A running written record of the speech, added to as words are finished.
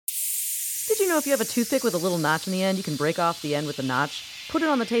Did you know if you have a toothpick with a little notch in the end, you can break off the end with the notch, put it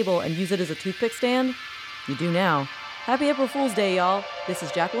on the table, and use it as a toothpick stand? You do now. Happy April Fool's Day, y'all. This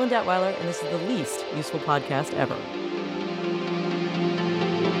is Jacqueline Detweiler, and this is the least useful podcast ever.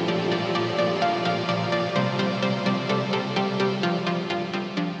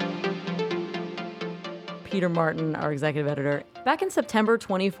 Peter Martin, our executive editor. Back in September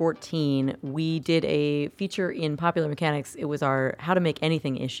 2014, we did a feature in Popular Mechanics. It was our How to Make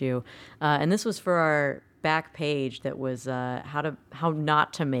Anything issue. And this was for our back page that was how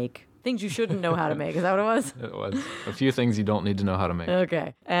not to make things you shouldn't know how to make. Is that what it was? It was. A few things you don't need to know how to make.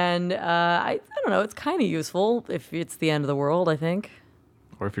 Okay. And I don't know, it's kind of useful if it's the end of the world, I think.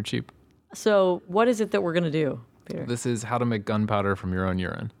 Or if you're cheap. So what is it that we're going to do, Peter? This is how to make gunpowder from your own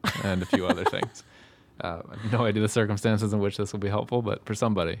urine and a few other things. I have no idea the circumstances in which this will be helpful, but for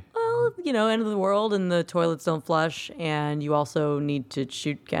somebody. Well, end of the world and the toilets don't flush, and you also need to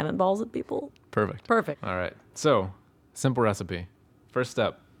shoot cannonballs at people. Perfect. All right. So, simple recipe. First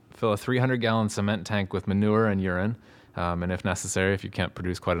step, fill a 300-gallon cement tank with manure and urine. And if necessary, if you can't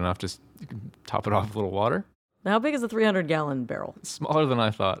produce quite enough, you can top it off with a little water. How big is a 300-gallon barrel? It's smaller than I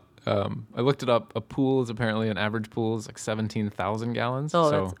thought. I looked it up. A pool is apparently, an average pool is like 17,000 gallons.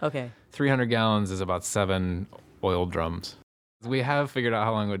 Oh, so that's okay. 300 gallons is about 7 oil drums. We have figured out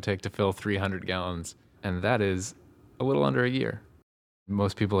how long it would take to fill 300 gallons, and that is a little under a year.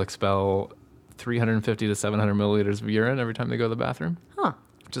 Most people expel 350 to 700 milliliters of urine every time they go to the bathroom. Huh.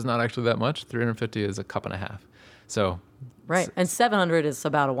 Which is not actually that much. 350 is a cup and a half. So. Right, and 700 is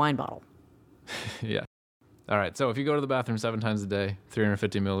about a wine bottle. Yeah. All right, so if you go to the bathroom 7 times a day,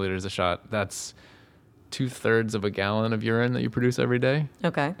 350 milliliters a shot, that's 2/3 of a gallon of urine that you produce every day.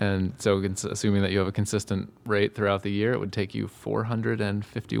 Okay. And so assuming that you have a consistent rate throughout the year, it would take you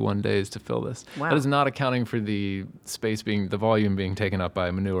 451 days to fill this. Wow. That is not accounting for the volume being taken up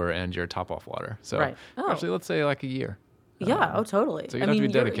by manure and your top-off water. So right. Actually, let's say like a year. Yeah, totally. So you have to be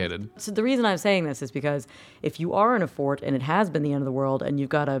dedicated. So the reason I'm saying this is because if you are in a fort and it has been the end of the world and you've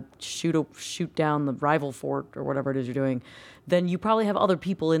got to shoot down the rival fort or whatever it is you're doing, then you probably have other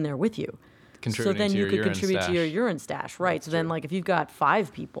people in there with you. So then you could contribute to your urine stash. Right. That's so then like if you've got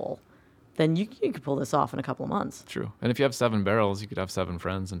 5 people, then you could pull this off in a couple of months. True. And if you have 7 barrels, you could have 7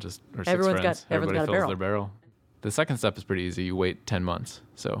 friends and or 6 friends. Everybody got a fills their barrel. The second step is pretty easy. You wait 10 months.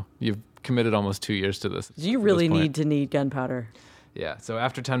 So you've committed almost 2 years to this. Do you really need gunpowder? Yeah, so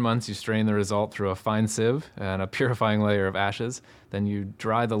after 10 months, you strain the result through a fine sieve and a purifying layer of ashes. Then you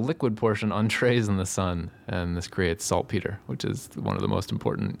dry the liquid portion on trays in the sun, and this creates saltpeter, which is one of the most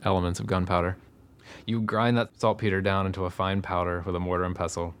important elements of gunpowder. You grind that saltpeter down into a fine powder with a mortar and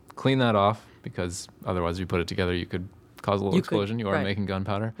pestle. Clean that off, because otherwise, if you put it together, you could cause a little explosion. You are making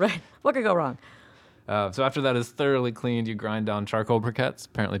gunpowder. Right. What could go wrong? So after that is thoroughly cleaned, you grind down charcoal briquettes.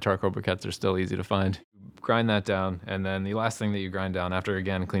 Apparently, charcoal briquettes are still easy to find. Grind that down, and then the last thing that you grind down after,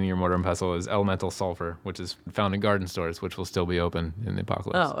 again, cleaning your mortar and pestle is elemental sulfur, which is found in garden stores, which will still be open in the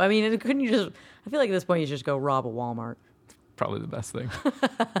apocalypse. Oh, I mean, couldn't you just... I feel like at this point you just go rob a Walmart. Probably the best thing.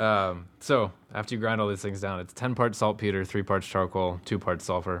 So after you grind all these things down, it's 10 parts saltpeter, 3 parts charcoal, 2 parts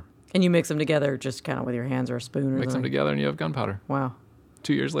sulfur. And you mix them together just kind of with your hands or a spoon or something? Mix them together and you have gunpowder. Wow.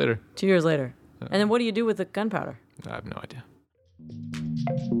 2 years later. 2 years later. And then what do you do with the gunpowder? I have no idea.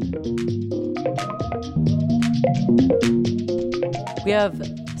 We have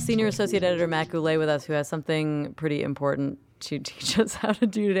Senior Associate Editor Matt Goulet with us, who has something pretty important to teach us how to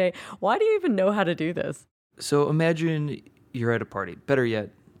do today. Why do you even know how to do this? So imagine you're at a party. Better yet,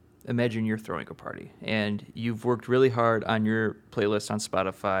 imagine you're throwing a party, and you've worked really hard on your playlist on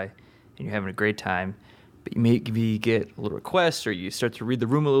Spotify, and you're having a great time. But you maybe get a little request, or you start to read the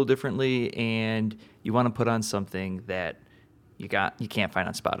room a little differently, and you want to put on something that you can't find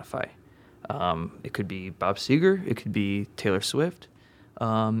on Spotify. It could be Bob Seger. It could be Taylor Swift.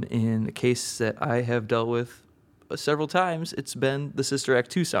 In the case that I have dealt with several times, it's been the Sister Act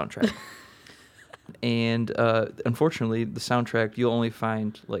 2 soundtrack. And unfortunately, the soundtrack, you'll only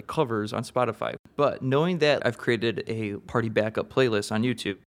find like covers on Spotify. But knowing that I've created a party backup playlist on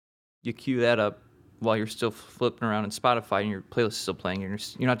YouTube, you cue that up while you're still flipping around in Spotify and your playlist is still playing,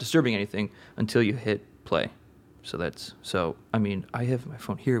 and you're not disturbing anything until you hit play. I mean, I have my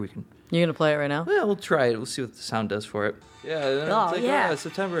phone here. You're going to play it right now? Yeah, we'll try it. We'll see what the sound does for it. Yeah.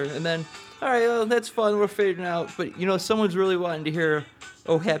 September. And then, all right, well, that's fun. We're fading out. But, someone's really wanting to hear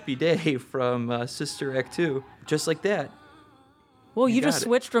Oh Happy Day from Sister Act 2. Just like that. Well, you just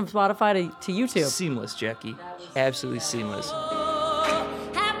switched from Spotify to YouTube. Seamless, Jackie. Absolutely seamless.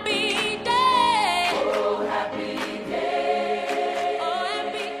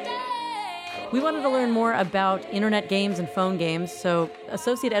 We wanted to learn more about internet games and phone games, so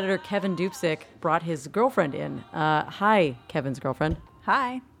associate editor Kevin Dupsik brought his girlfriend in. Hi, Kevin's girlfriend.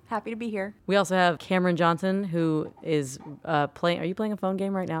 Hi. Happy to be here. We also have Cameron Johnson, who is playing. Are you playing a phone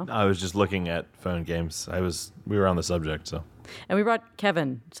game right now? I was just looking at phone games. We were on the subject, so. And we brought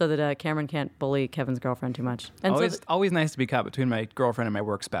Kevin so that Cameron can't bully Kevin's girlfriend too much. And always nice to be caught between my girlfriend and my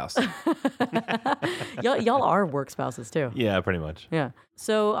work spouse. y'all are work spouses too. Yeah, pretty much. Yeah.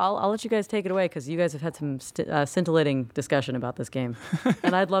 So I'll let you guys take it away because you guys have had some scintillating discussion about this game,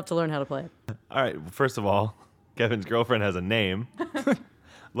 and I'd love to learn how to play it. All right. First of all, Kevin's girlfriend has a name.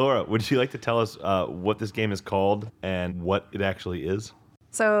 Laura, would you like to tell us what this game is called and what it actually is?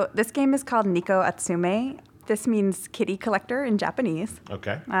 So this game is called Niko Atsume. This means kitty collector in Japanese.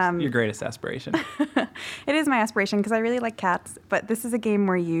 Okay. Your greatest aspiration. It is my aspiration because I really like cats, but this is a game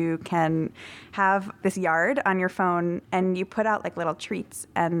where you can have this yard on your phone and you put out like little treats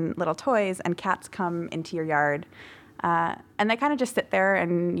and little toys and cats come into your yard and they kind of just sit there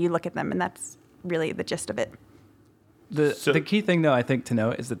and you look at them, and that's really the gist of it. The key thing, though, I think to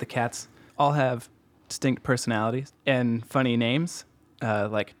note is that the cats all have distinct personalities and funny names.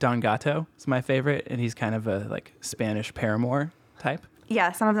 Like Don Gato is my favorite, and he's kind of a like Spanish paramour type.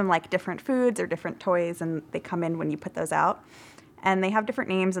 Yeah, some of them like different foods or different toys, and they come in when you put those out. And they have different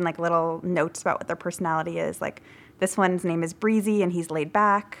names and like little notes about what their personality is. Like this one's name is Breezy, and he's laid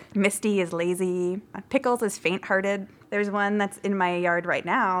back. Misty is lazy. Pickles is faint-hearted. There's one that's in my yard right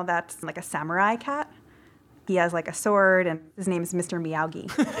now that's like a samurai cat. He has like a sword, and his name is Mr. Miyagi.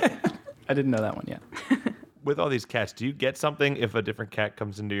 I didn't know that one yet. With all these cats, do you get something if a different cat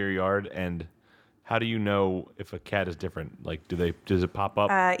comes into your yard? And how do you know if a cat is different? Like, does it pop up?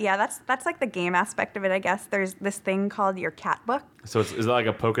 Yeah, that's like the game aspect of it, I guess. There's this thing called your cat book. So is it like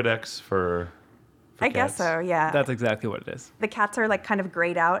a Pokedex for I cats? guess so, yeah. That's exactly what it is. The cats are like kind of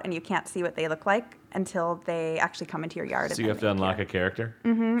grayed out, and you can't see what they look like until they actually come into your yard. So you have to unlock a character?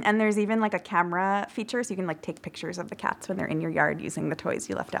 Mm-hmm. And there's even like a camera feature, so you can like take pictures of the cats when they're in your yard using the toys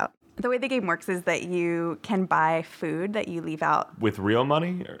you left out. The way the game works is that you can buy food that you leave out. With real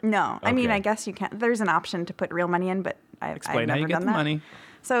money? Or? No. I mean, Okay. I guess you can. There's an option to put real money in, but I've Explain never how you get done the that. money.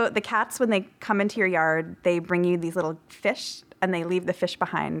 So the cats, when they come into your yard, they bring you these little fish, and they leave the fish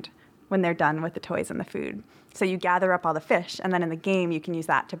behind when they're done with the toys and the food. So you gather up all the fish, and then in the game, you can use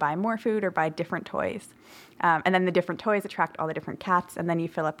that to buy more food or buy different toys. And then the different toys attract all the different cats, and then you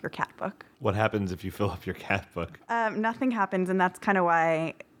fill up your cat book. What happens if you fill up your cat book? Nothing happens, and that's kind of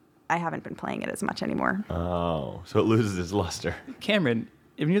why I haven't been playing it as much anymore. Oh, so it loses its luster. Cameron,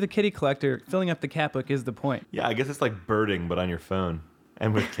 if you're the kitty collector, filling up the cat book is the point. Yeah, I guess it's like birding, but on your phone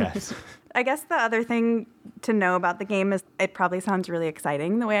and with cats. I guess the other thing to know about the game is it probably sounds really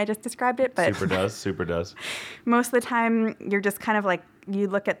exciting the way I just described it, but Super does. most of the time you're just kind of like, you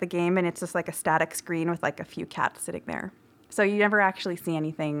look at the game and it's just like a static screen with like a few cats sitting there. So you never actually see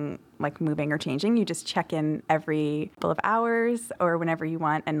anything like moving or changing. You just check in every couple of hours or whenever you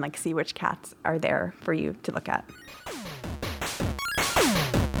want and like see which cats are there for you to look at.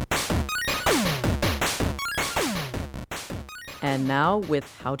 And now,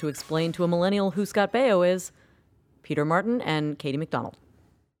 with how to explain to a millennial who Scott Baio is, Peter Martin and Katie McDonald.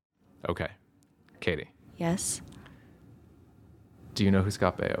 Okay. Katie, Yes. do you know who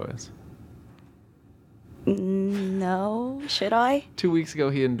Scott Baio is? No. Should I? 2 weeks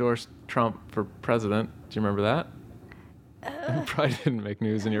ago, he endorsed Trump for president. Do you remember that? Probably didn't make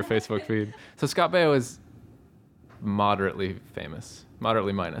news in your Facebook feed. So Scott Baio is moderately famous,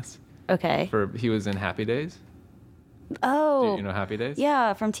 moderately minus. Okay. He was in Happy Days. Oh. Do you know Happy Days?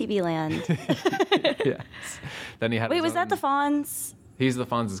 Yeah, from TV Land. Yes. Then he had. Wait, his was that own- the Fonz? He's the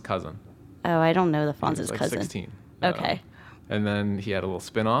Fonz's cousin. Oh, I don't know the He was Fonz's like cousin. 16. Okay. And then he had a little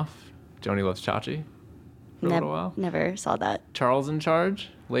spin-off, Joni Loves Chachi, for a little while. Never saw that. Charles in Charge,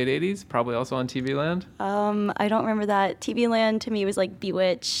 late 80s, probably also on TV Land. I don't remember that. TV Land to me was like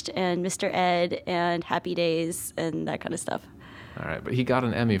Bewitched and Mr. Ed and Happy Days and that kind of stuff. All right, but he got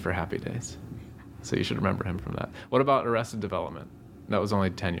an Emmy for Happy Days. So you should remember him from that. What about Arrested Development? That was only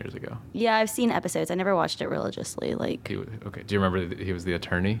 10 years ago. Yeah, I've seen episodes. I never watched it religiously. Okay, do you remember that he was the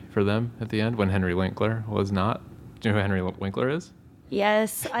attorney for them at the end when Henry Winkler was not? Do you know who Henry Winkler is?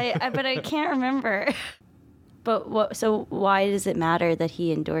 Yes, but I can't remember. But so why does it matter that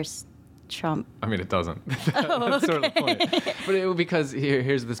he endorsed Trump? I mean, it doesn't. That's sort of the point. But because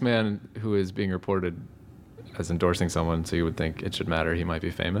here's this man who is being reported as endorsing someone, so you would think it should matter. He might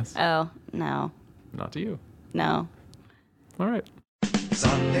be famous. Oh, no. Not to you. No. All right.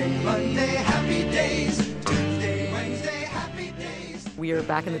 Sunday, Monday, happy days. Tuesday, Wednesday, happy days. We are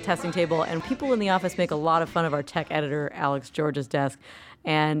back in the testing table, and people in the office make a lot of fun of our tech editor, Alex George's desk.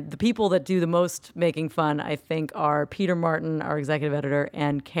 And the people that do the most making fun, I think, are Peter Martin, our executive editor,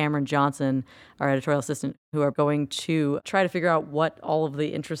 and Cameron Johnson, our editorial assistant, who are going to try to figure out what all of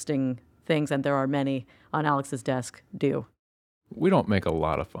the interesting things, and there are many, on Alex's desk do. We don't make a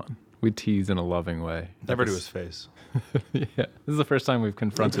lot of fun. We tease in a loving way. Never to his face. Yeah, this is the first time we've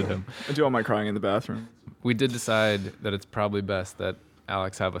confronted him. I do all my crying in the bathroom. We did decide that it's probably best that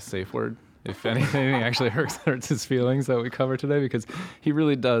Alex have a safe word. If anything actually hurts his feelings that we cover today, because he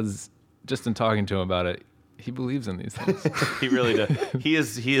really does, just in talking to him about it, he believes in these things. He really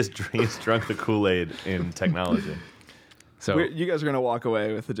does. He's drunk the Kool-Aid in technology. So You guys are going to walk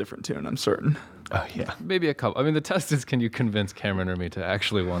away with a different tune, I'm certain. Oh, yeah. maybe a couple. I mean, the test is, can you convince Cameron or me to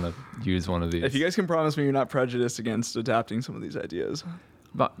actually want to use one of these? If you guys can promise me you're not prejudiced against adapting some of these ideas.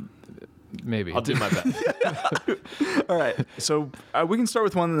 But maybe. I'll do my best. All right. So we can start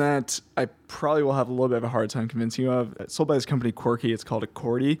with one that I probably will have a little bit of a hard time convincing you of. It's sold by this company, Quirky. It's called a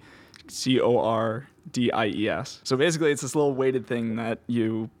Cordy. Cordies. So basically, it's this little weighted thing that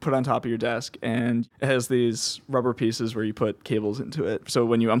you put on top of your desk, and it has these rubber pieces where you put cables into it. So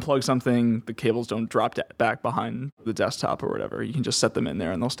when you unplug something, the cables don't drop back behind the desktop or whatever. You can just set them in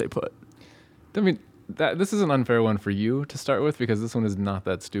there, and they'll stay put. I mean, this is an unfair one for you to start with, because this one is not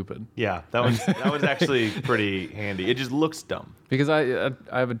that stupid. Yeah, that was actually pretty handy. It just looks dumb. Because I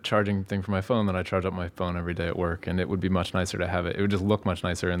have a charging thing for my phone that I charge up my phone every day at work, and it would be much nicer to have it. It would just look much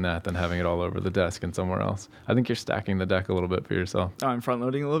nicer in that than having it all over the desk and somewhere else. I think you're stacking the deck a little bit for yourself. Oh, I'm front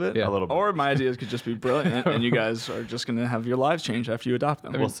loading a little bit? Yeah. A little bit. Or my ideas could just be brilliant, and you guys are just going to have your lives change after you adopt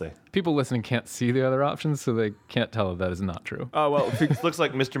them. We'll see. People listening can't see the other options, so they can't tell if that is not true. Oh, well, It looks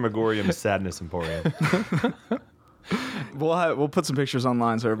like Mr. Megorium's Sadness Emporium. we'll put some pictures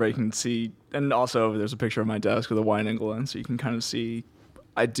online so everybody can see. And also, there's a picture of my desk with a wide angle lens, so you can kind of see.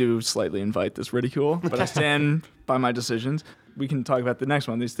 I do slightly invite this ridicule, but I stand by my decisions. We can talk about the next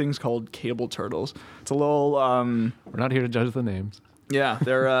one. These things called cable turtles. It's a little. We're not here to judge the names. Yeah,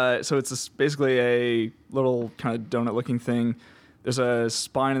 they're so it's basically a little kind of donut-looking thing. There's a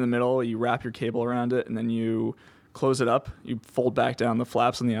spine in the middle. You wrap your cable around it, and then you close it up. You fold back down the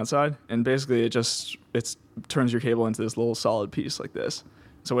flaps on the outside, and basically it turns your cable into this little solid piece like this.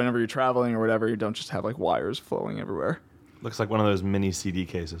 So whenever you're traveling or whatever, you don't just have like wires flowing everywhere. Looks like one of those mini CD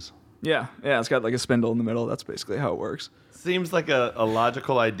cases. Yeah, it's got like a spindle in the middle. That's basically how it works. Seems like a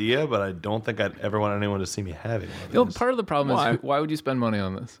logical idea, but I don't think I'd ever want anyone to see me having one of these. Part of the problem is, why would you spend money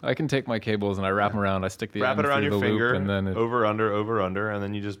on this? I can take my cables and I wrap them around. I stick the Wrap end it around through your the finger, loop, and then over, under, and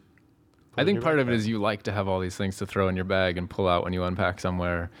then you just... I think part of it is you like to have all these things to throw in your bag and pull out when you unpack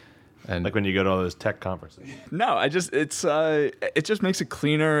somewhere. And like when you go to all those tech conferences. No, it just makes it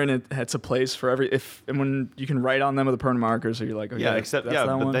cleaner, and it's a place for and when you can write on them with a permanent marker, so you're like, okay,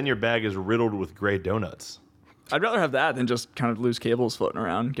 but then your bag is riddled with gray donuts. I'd rather have that than just kind of loose cables floating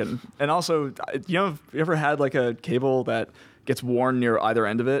around. And also, you ever had like a cable that gets worn near either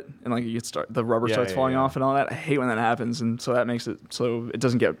end of it, and like the rubber starts falling off and all that? I hate when that happens, and so that makes it so it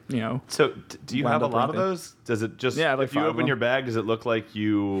doesn't get So do you have a lot of those? Does it just if you open your bag, does it look like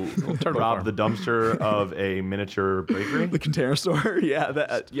you robbed the dumpster of a miniature bakery? The Container Store? Yeah.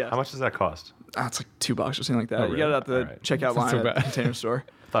 How much does that cost? It's like $2 or something like that. Oh, really? You got it at the checkout line so at the Container Store.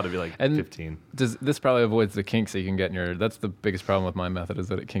 I thought it'd be like 15. This probably avoids the kinks that you can get in your. That's the biggest problem with my method, is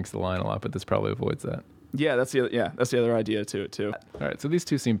that it kinks the line a lot, but this probably avoids that. Yeah, that's the other idea to it too. All right, so these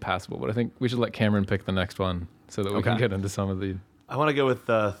two seem passable, but I think we should let Cameron pick the next one so that we can get into some of the. I want to go with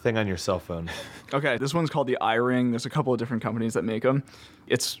the thing on your cell phone. Okay, this one's called the iRing. There's a couple of different companies that make them.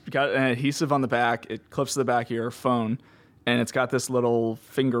 It's got an adhesive on the back. It clips to the back of your phone, and it's got this little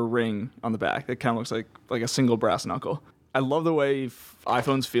finger ring on the back that kind of looks like a single brass knuckle. I love the way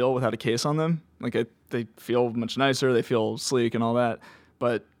iPhones feel without a case on them. They feel much nicer. They feel sleek and all that.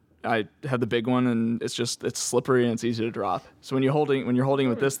 But I have the big one, and it's slippery and it's easy to drop. So when you're holding it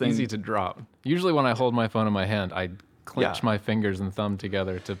with this thing, easy to drop. Usually when I hold my phone in my hand, I clench my fingers and thumb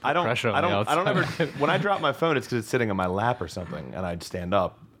together to put pressure on the outside. I don't ever. When I drop my phone, it's because it's sitting on my lap or something, and I'd stand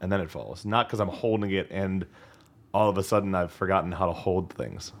up and then it falls. Not because I'm holding it and all of a sudden I've forgotten how to hold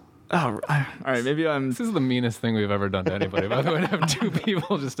things. Oh, all right. Maybe I'm. This is the meanest thing we've ever done to anybody. By the way, to have two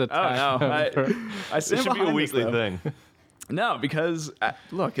people just attack. I It should be a weekly thing. No, because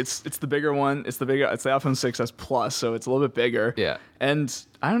look, it's the bigger one. It's the iPhone 6s Plus, so it's a little bit bigger. Yeah. And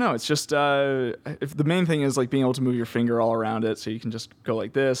I don't know. It's just if the main thing is like being able to move your finger all around it, so you can just go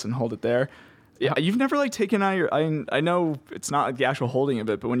like this and hold it there. Yeah, you've never taken out your. I know it's not the actual holding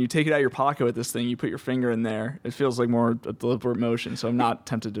of it, but when you take it out of your pocket with this thing, you put your finger in there. It feels like more a deliberate motion, so I'm not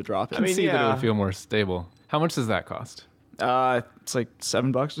tempted to drop it. I mean, see that it would feel more stable. How much does that cost? It's like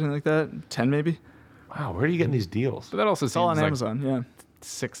 $7 or something like that. 10 maybe. Wow, where are you getting these deals? But that also It's all on seems like Amazon. Yeah.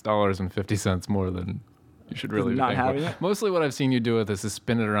 $6.50 more than you should really be not paying for. having it? Mostly what I've seen you do with this is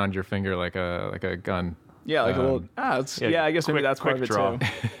spin it around your finger like a gun. Yeah, like a little. yeah, I guess maybe quick- that's part of quick it draw.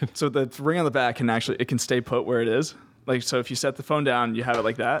 too. So the ring on the back can stay put where it is. Like, so if you set the phone down, you have it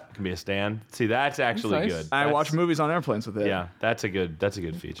like that. Can be a stand. See, that's actually nice. good. I That's- watch movies on airplanes with it. Yeah, that's a good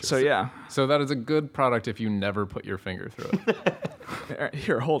feature. So yeah, So that is a good product if you never put your finger through it.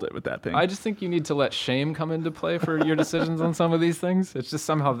 here, hold it with that thing. I just think you need to let shame come into play for your decisions on some of these things. It's just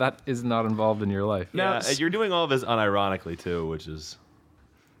somehow that is not involved in your life. Now, yeah, you're doing all of this unironically too, which is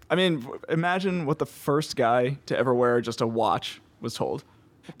I mean, imagine what the first guy to ever wear just a watch was told.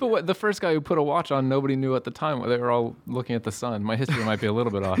 But what the first guy who put a watch on, nobody knew at the time. They were all looking at the sun. My history might be a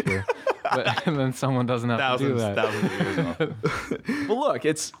little bit off here, but and then someone doesn't have to do that. thousands of years off. Well, look,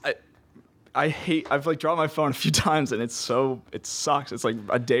 I've like dropped my phone a few times and it sucks. It's like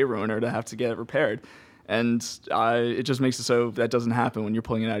a day ruiner to have to get it repaired. And it just makes it so that doesn't happen when you're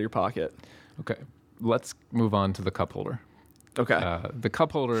pulling it out of your pocket. Okay, let's move on to the cup holder. Okay. The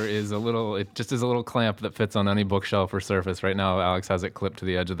cup holder is it just is a little clamp that fits on any bookshelf or surface. Right now, Alex has it clipped to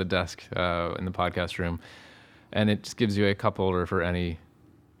the edge of the desk in the podcast room. And it just gives you a cup holder for any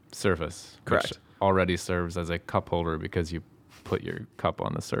surface. Correct. Which already serves as a cup holder because you put your cup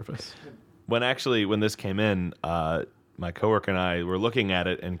on the surface. When this came in, my coworker and I were looking at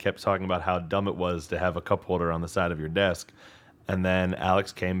it and kept talking about how dumb it was to have a cup holder on the side of your desk. And then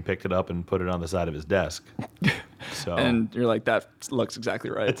Alex came, picked it up, and put it on the side of his desk. So, And you're like, that looks exactly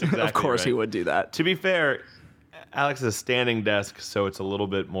right. That's exactly Of course he right. would do that. to be fair, Alex is a standing desk, so it's a little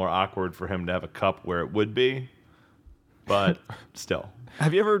bit more awkward for him to have a cup where it would be. But still,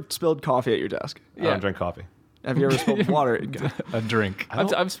 Have you ever spilled coffee at your desk? I don't drink coffee. Have you ever spilled water? A drink.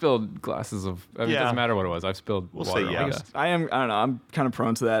 I've spilled glasses of. It Yeah. doesn't matter what it was. I've spilled We'll water. say on yeah. my desk. I don't know. I'm kind of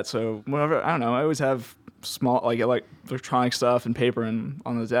prone to that. So whenever, I don't know, I always have small, like electronic stuff and paper on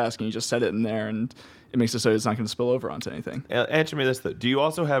the desk, and you just set it in there, and it makes it so it's not going to spill over onto anything. Answer me this, though. Do you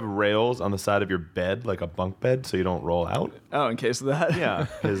also have rails on the side of your bed, like a bunk bed, so you don't roll out? Oh, in case of that? Yeah,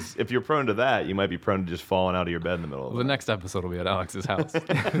 because if you're prone to that, you might be prone to just falling out of your bed in the middle of The the night. next episode will be at Alex's house.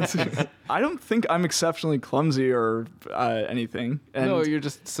 I don't think I'm exceptionally clumsy or anything. And No, you're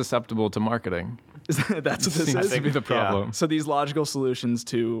just susceptible to marketing. that's what this Seems is. to be the problem. So these logical solutions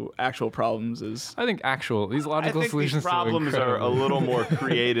to actual problems is. I think these I logical think solutions these problems are a little more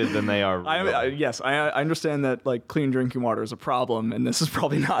creative than they are real. Yes, I understand that like clean drinking water is a problem, and this is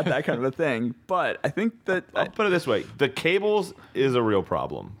probably not that kind of a thing. But I think that I'll put it this way. The cables is a real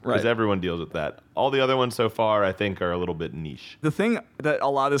problem because Right. everyone deals with that. All the other ones so far, I think, are a little bit niche. the thing that a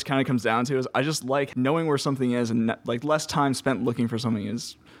lot of this kind of comes down to is I just like knowing where something is, and like less time spent looking for something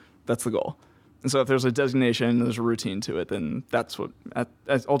that's the goal. And so if there's a designation, there's a routine to it, then that's what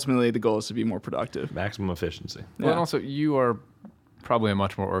ultimately the goal is, to be more productive. Maximum efficiency. Well, and Yeah. also you are probably a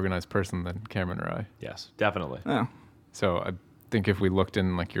much more organized person than Cameron or I. Yes, definitely. Yeah. So I think if we looked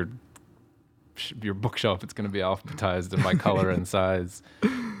in like your bookshelf, it's going to be alphabetized in by color and size.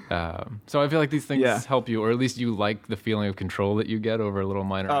 So I feel like these things Yeah. help you, or at least you like the feeling of control that you get over a little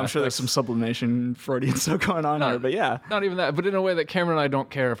minor. Oh, I'm sure there's some aspects. sublimation Freudian stuff going on here, but yeah. Not even that, but in a way that Cameron and I don't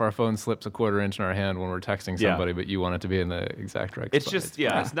care if our phone slips a quarter inch in our hand when we're texting Yeah. somebody, but you want it to be in the exact right It's spot. just,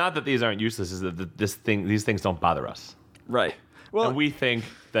 it's not that these aren't useless, it's that these things don't bother us. Right. Well, And we think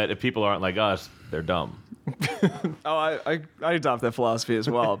that if people aren't like us, they're dumb. I adopt that philosophy as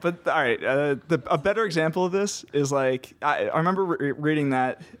well. But all right, a better example of this is like I remember reading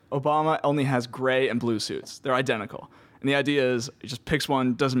that Obama only has gray and blue suits. They're identical, and the idea is it just picks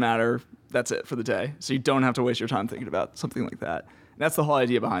one, doesn't matter. That's it for the day, so you don't have to waste your time thinking about something like that. And that's the whole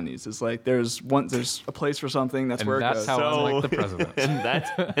idea behind these. Is like there's a place for something. That's And where that's it goes. how unlike the president.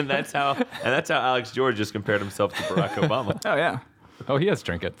 and that's how Alex George just compared himself to Barack Obama. Oh yeah. Oh, he has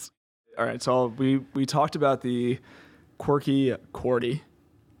trinkets. All right, so we talked about the quirky QWERTY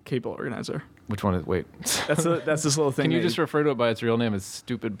cable organizer. Which one is? Wait. That's this little thing. Can you that just refer to it by its real name as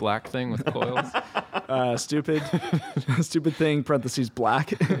stupid black thing with coils? stupid thing parentheses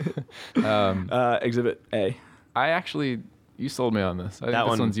black exhibit A. You sold me on this. I think That this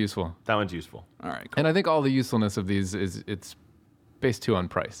one- one's useful. That one's useful. All right, cool. And I think all the usefulness of these it's based too on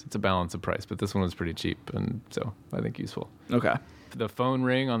price. It's a balance of price, but this one was pretty cheap, and so I think useful. Okay. The phone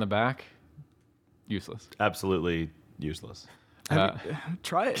ring on the back, useless. Absolutely useless.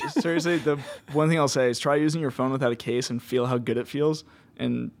 Try it. Seriously, the one thing I'll say is try using your phone without a case and feel how good it feels,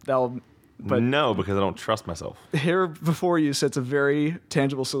 and that'll. But No, because I don't trust myself. here before you sits a very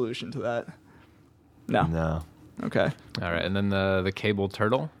tangible solution to that. No. No. Okay. All right, and then the cable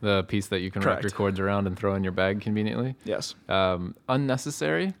turtle, the piece that you can wrap Correct. your cords around and throw in your bag conveniently. Yes.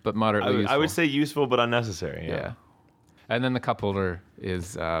 Unnecessary, but moderately useful. I would say useful but unnecessary. Yeah. And then the cup holder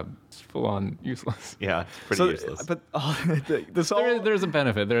is full on useless. Yeah, it's pretty useless. But this all There's a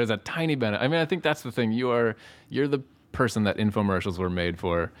benefit. There is a tiny benefit. I mean, I think that's the thing. You're the person that infomercials were made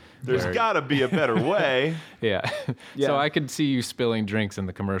for. There's got to be a better way. Yeah. Yeah. So I could see you spilling drinks in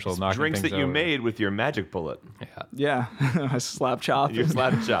the commercial, knocking Drinks things that you over. made with your magic bullet. Yeah. Yeah. I slap chop. Your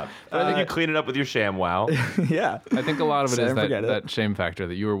slap chop. But I think you clean it up with your ShamWow. Yeah. I think a lot of it Set is and forget it. that shame factor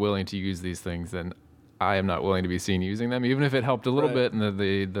that you were willing to use these things, and I am not willing to be seen using them, even if it helped a little Right. bit, and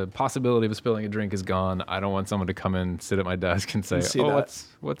the possibility of spilling a drink is gone. I don't want someone to come in, sit at my desk, and say, see "Oh, that.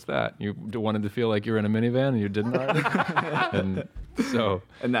 what's that?" You wanted to feel like you were in a minivan, and you didn't already. And so,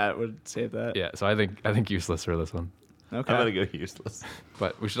 And that would save that. yeah. So I think useless for this one. Okay. I'm going to go useless.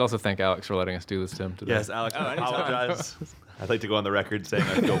 But we should also thank Alex for letting us do this, Tim. Today. Yes, Alex, I apologize. I'd like to go on the record saying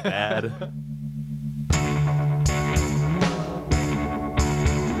I feel bad.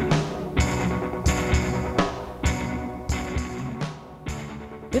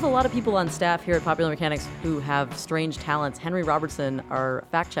 We have a lot of people on staff here at Popular Mechanics who have strange talents. Henry Robertson, our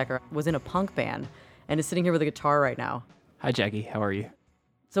fact checker, was in a punk band and is sitting here with a guitar right now. Hi, Jackie. How are you?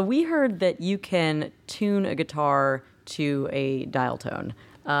 So we heard that you can tune a guitar to a dial tone.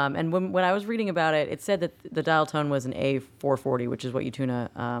 And when I was reading about it, it said that the dial tone was an A440, which is what you tune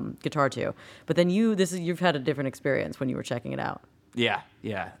a guitar to. But then you've had a different experience when you were checking it out. Yeah.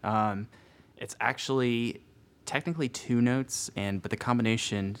 It's actually technically two notes, but the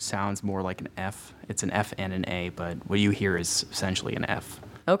combination sounds more like an F. It's an F and an A, but what you hear is essentially an F.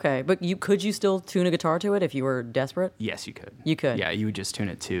 Okay, but could you still tune a guitar to it if you were desperate? Yes, you could. You could? Yeah, you would just tune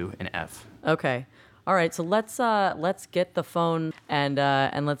it to an F. Okay. All right, so let's get the phone and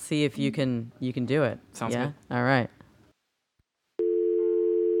let's see if you can do it. Sounds yeah? good. All right.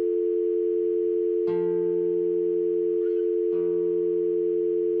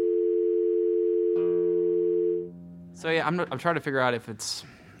 So yeah, I'm trying to figure out if it's.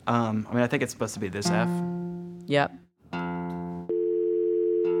 I think it's supposed to be this F. Yep.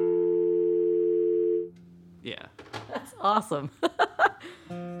 Yeah. That's awesome.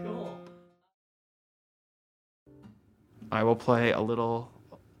 Cool. I will play a little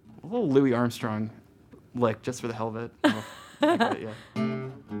Louis Armstrong lick just for the hell of it. Yeah.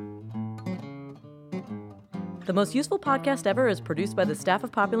 The Most Useful Podcast Ever is produced by the staff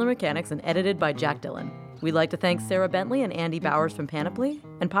of Popular Mechanics and edited by Jack Dillon. We'd like to thank Sarah Bentley and Andy Bowers from Panoply,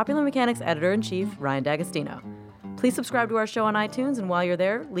 and Popular Mechanics Editor-in-Chief, Ryan D'Agostino. Please subscribe to our show on iTunes, and while you're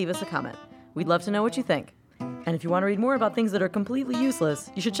there, leave us a comment. We'd love to know what you think. And if you want to read more about things that are completely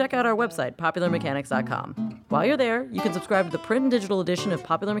useless, you should check out our website, popularmechanics.com. While you're there, you can subscribe to the print and digital edition of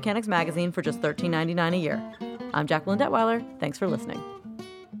Popular Mechanics magazine for just $13.99 a year. I'm Jacqueline Detweiler. Thanks for listening.